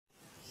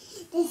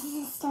This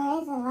is a story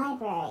of the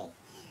library.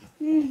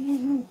 The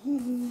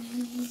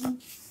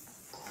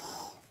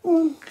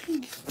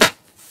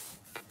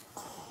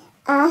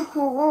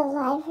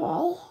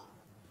library.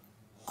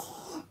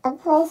 A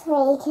place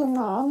where you can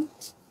learn,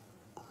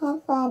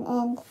 have fun,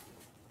 and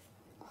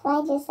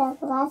find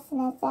yourself lost in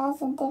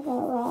 1,000 different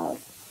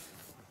worlds.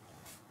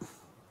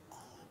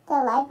 The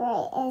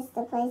library is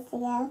the place to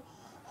go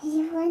if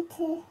you want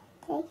to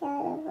take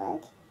out a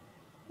book,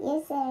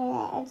 use the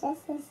internet, or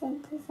just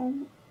listen to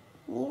some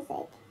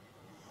music.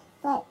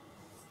 But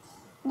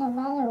no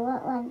matter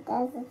what one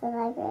does at the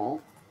library,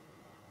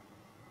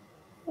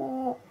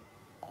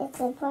 it's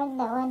important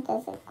that one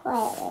does it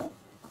quietly.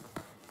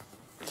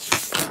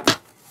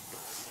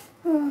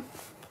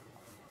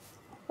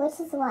 Which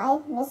is why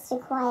Mr.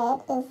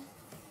 Quiet is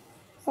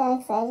so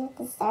excited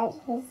to start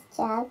his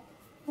job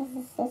as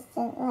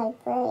assistant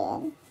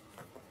librarian.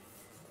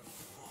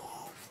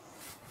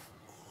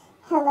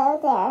 Hello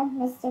there,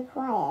 Mr.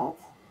 Quiet.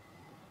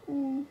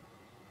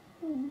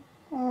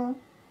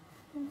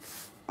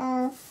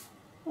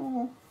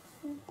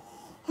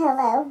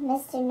 Hello,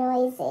 Mr.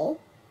 Noisy.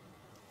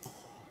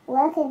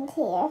 Welcome to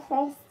your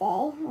first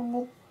day on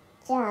the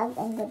job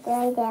in the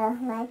Berrydale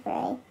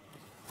Library.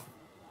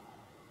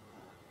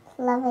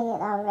 Loving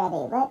it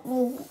already. Let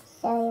me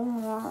show you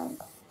around.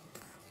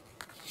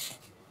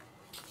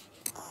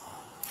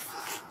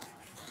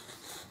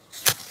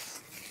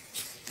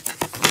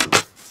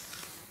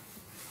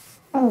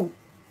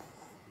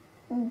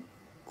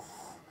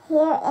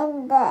 Here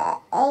in the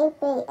A,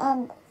 B,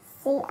 and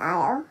C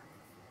aisle,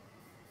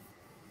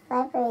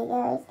 library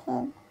goers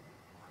can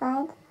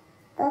find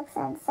books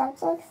on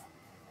subjects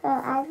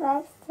from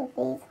aardvarks to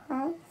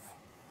beeswax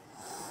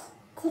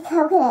to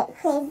coconut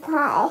cream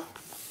pie.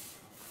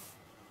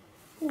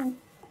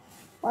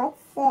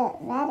 What's the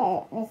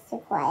matter,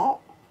 Mr. Quiet?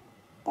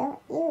 Don't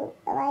you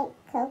like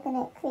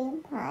coconut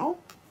cream pie?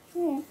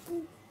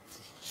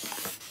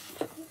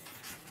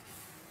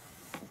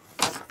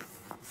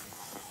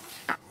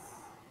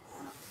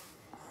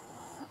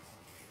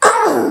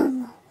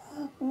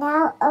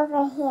 Now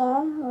over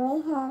here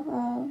we have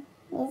our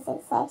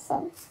music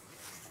section.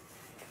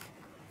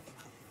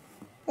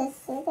 The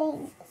soothing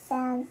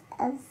sounds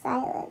of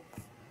silence.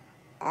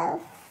 Oh,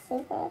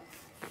 super.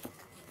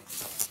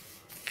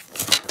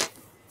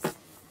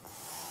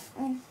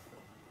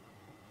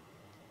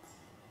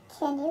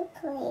 Can you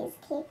please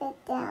keep it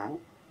down,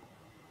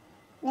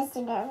 Mr.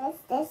 Nervous?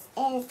 This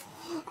is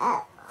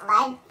a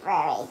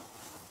library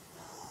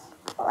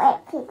where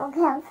people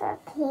come for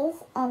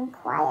peace and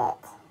quiet,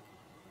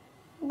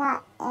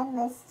 not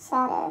endless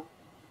chatter.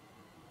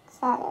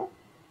 No,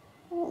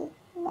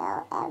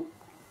 am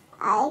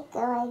I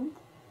going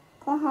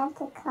to have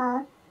to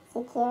call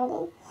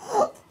security?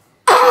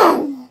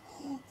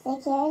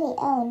 Security?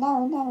 Oh,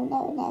 no,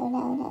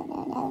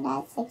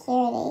 not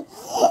security.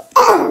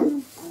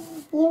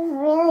 You've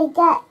really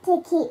got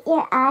to keep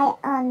your eye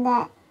on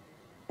that,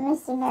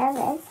 Mr.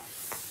 Nervous.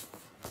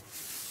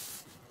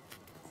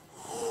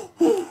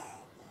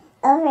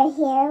 Over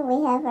here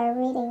we have our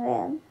reading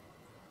room.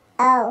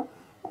 Oh,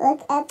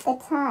 look at the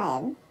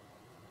time.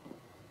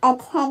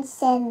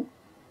 Attention,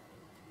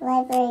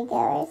 library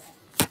goers.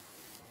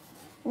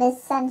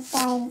 Miss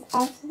Sunshine's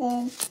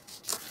afternoon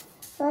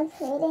book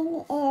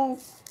reading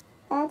is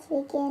about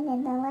to begin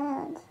in the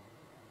lounge.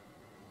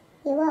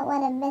 You won't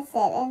want to miss it,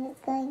 and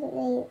it's going to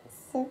be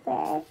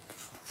super.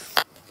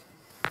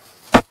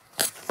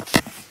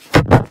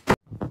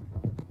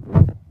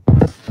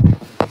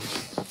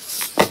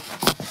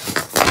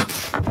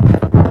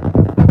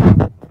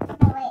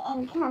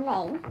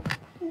 Incoming.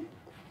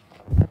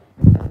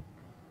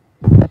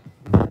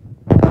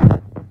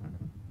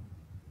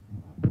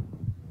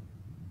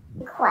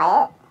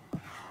 Quiet.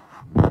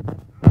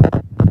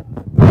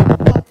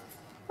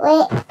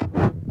 Wait,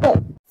 the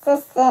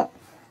assistant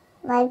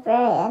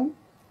librarian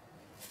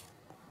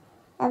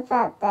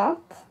about that.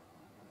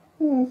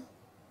 Here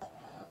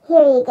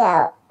you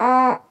go.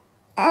 A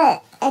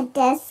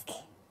desk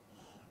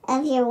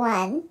of your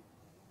one.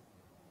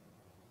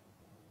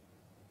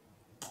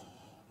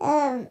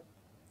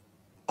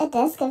 A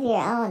desk of your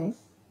own.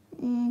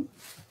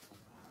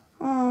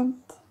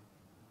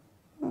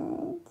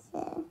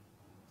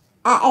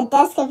 A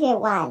desk of your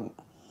one.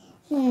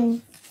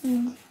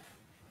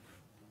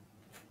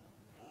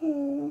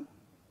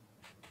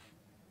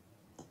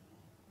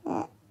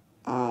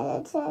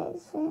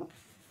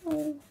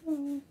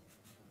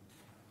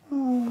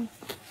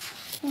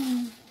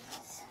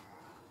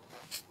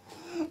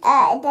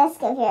 A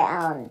desk of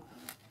your own.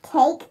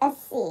 Take a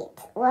seat.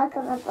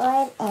 Welcome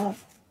aboard and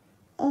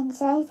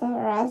enjoy the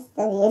rest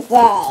of your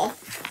day.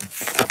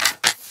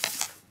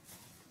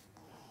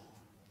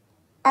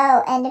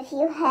 Oh, and if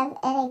you have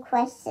any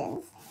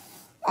questions,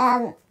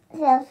 feel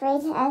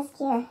free to ask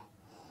your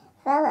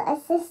fellow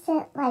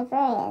assistant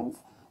librarians,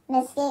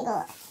 Miss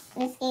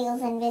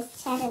Giggles and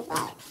Miss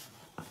Chatterbox.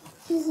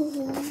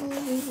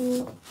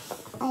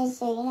 I'm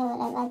sure you know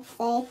what I'm about to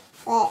say,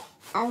 but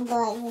I'm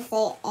going to say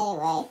it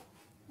anyway.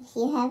 If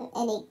you have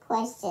any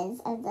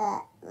questions of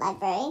the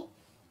library,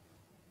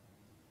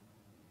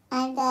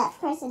 I'm the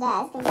person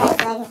that has the right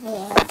leg of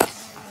you.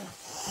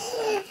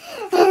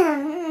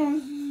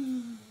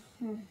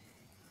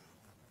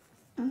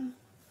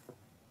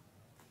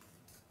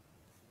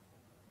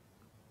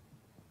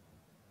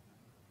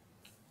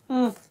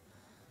 Mm.